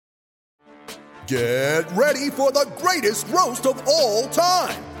Get ready for the greatest roast of all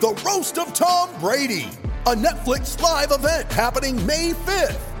time, the Roast of Tom Brady, a Netflix live event happening May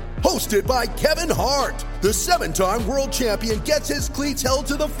 5th. Hosted by Kevin Hart, the 7-time world champion gets his cleats held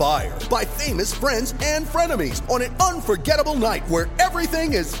to the fire by famous friends and frenemies on an unforgettable night where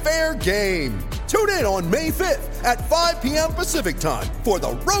everything is fair game. Tune in on May 5th at 5 p.m. Pacific time for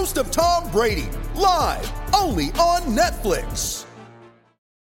the Roast of Tom Brady, live only on Netflix.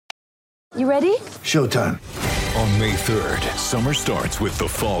 You ready? Showtime. On May 3rd, summer starts with The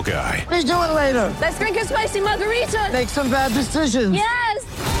Fall Guy. Let's do it later. Let's drink a spicy margarita. Make some bad decisions. Yes!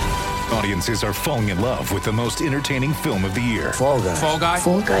 Audiences are falling in love with the most entertaining film of the year. Fall Guy. Fall Guy.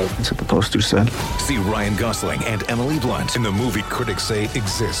 Fall Guy. That's what the poster said. See Ryan Gosling and Emily Blunt in the movie critics say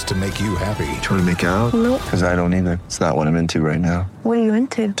exists to make you happy. Trying to make it out? Nope. Because I don't either. It's not what I'm into right now. What are you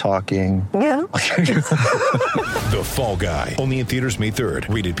into? Talking. Yeah. The Fall Guy. Only in theaters May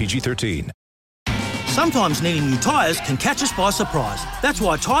 3rd. Rated PG-13. Sometimes needing new tyres can catch us by surprise. That's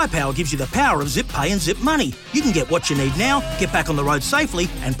why Tyre Power gives you the power of Zip Pay and Zip Money. You can get what you need now, get back on the road safely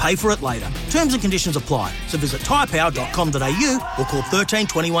and pay for it later. Terms and conditions apply. So visit tyrepower.com.au or call 13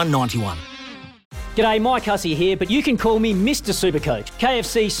 21 91. G'day, Mike Hussey here, but you can call me Mr. Supercoach.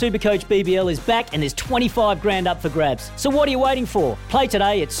 KFC Supercoach BBL is back and there's 25 grand up for grabs. So what are you waiting for? Play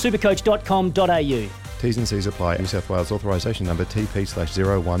today at supercoach.com.au. T's and C's apply. New South Wales authorisation number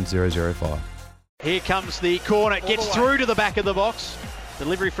TP/01005. Here comes the corner, gets through to the back of the box.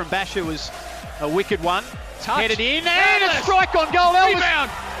 Delivery from Basher was a wicked one. Touch. Headed in, and a strike on goal.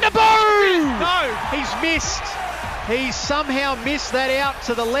 Rebound. Naboo! No. He's missed. He's somehow missed that out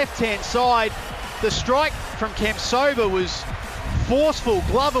to the left-hand side. The strike from Kempsoba was forceful.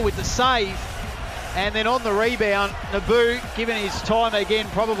 Glover with the save. And then on the rebound, Naboo, given his time again,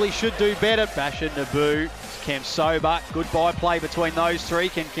 probably should do better. Basher, Naboo, Kempsoba, good play between those three.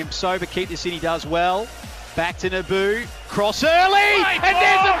 Can Kempsoba keep this in? He does well. Back to Naboo, cross early, and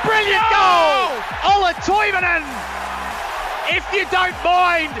there's a brilliant goal! Ola Toivonen, if you don't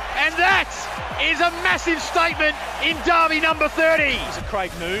mind, and that is a massive statement in derby number 30. It was a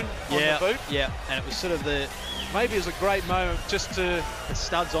Craig Noon on the boot. Yeah, and it was sort of maybe it was a great moment just to... the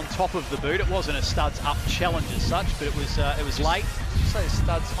studs on top of the boot. It wasn't a studs up challenge as such, but it was late. Did you say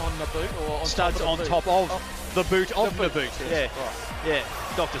studs on the boot or on studs top of the on boot? top of the boot of the boot. Yes. Yeah, Right. yeah.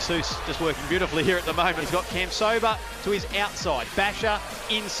 Dr. Seuss just working beautifully here at the moment. He's got Kempsoba to his outside, Basher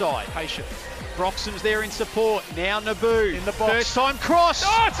inside. Patient. Broxham's there in support. Now Naboo. In the box. First time cross.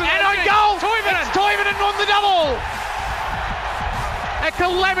 Oh, it's and on goal. Toivonen. It's Toivonen on the double. A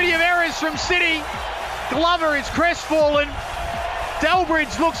calamity of errors from City. Glover is crestfallen.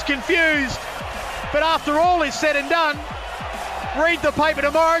 Delbridge looks confused. But after all is said and done, read the paper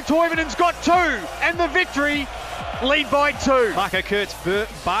tomorrow. Toivonen's got 2. And the victory, lead by 2. Marco Kurtz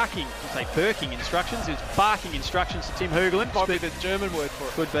barking instructions. He was barking instructions to Tim Hoogland. Might be the German word for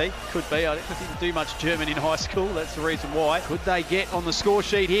it. Could be. I didn't do much German in high school. That's the reason why. Could they get on the score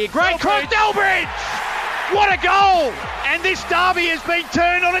sheet here? Great cross, Delbridge! What a goal! And this derby has been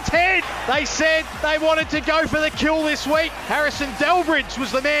turned on its head. They said they wanted to go for the kill this week. Harrison Delbridge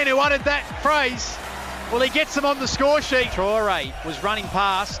was the man who uttered that phrase. Well, he gets them on the score sheet. Traore was running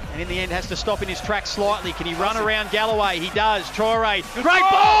past and in the end has to stop in his track slightly. Can he run around Galloway? He does. Traore. Great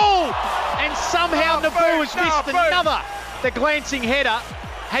ball! And somehow Naboo has missed another. The glancing header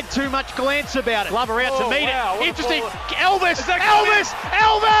had too much glance about it. Glover out to meet it. Interesting. Elvis!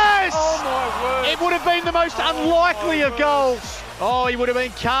 Oh my word. It would have been the most unlikely of goals. Oh, he would have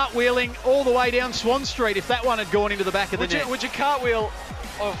been cartwheeling all the way down Swan Street if that one had gone into the back of the net. Would you cartwheel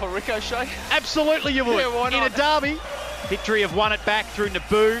off a ricochet? Absolutely you would. Yeah, why not? In a derby. Victory have won it back through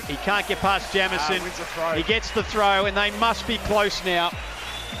Naboo. He can't get past Jamison. Wins the throw. He gets the throw and they must be close now.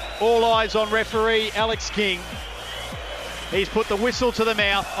 All eyes on referee Alex King. He's put the whistle to the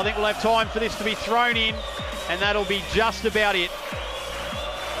mouth. I think we'll have time for this to be thrown in and that'll be just about it.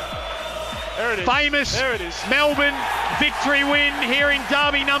 There it is. Famous There it is. Melbourne victory win here in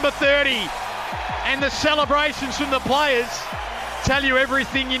derby number 30. And the celebrations from the players tell you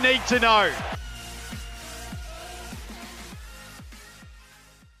everything you need to know.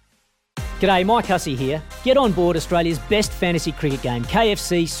 G'day, Mike Hussey here. Get on board Australia's best fantasy cricket game,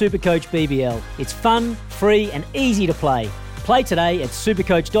 KFC Supercoach BBL. It's fun, free and easy to play. Play today at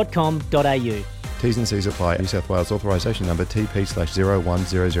supercoach.com.au. T's and C's apply. New South Wales authorisation number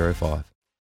TP/01005.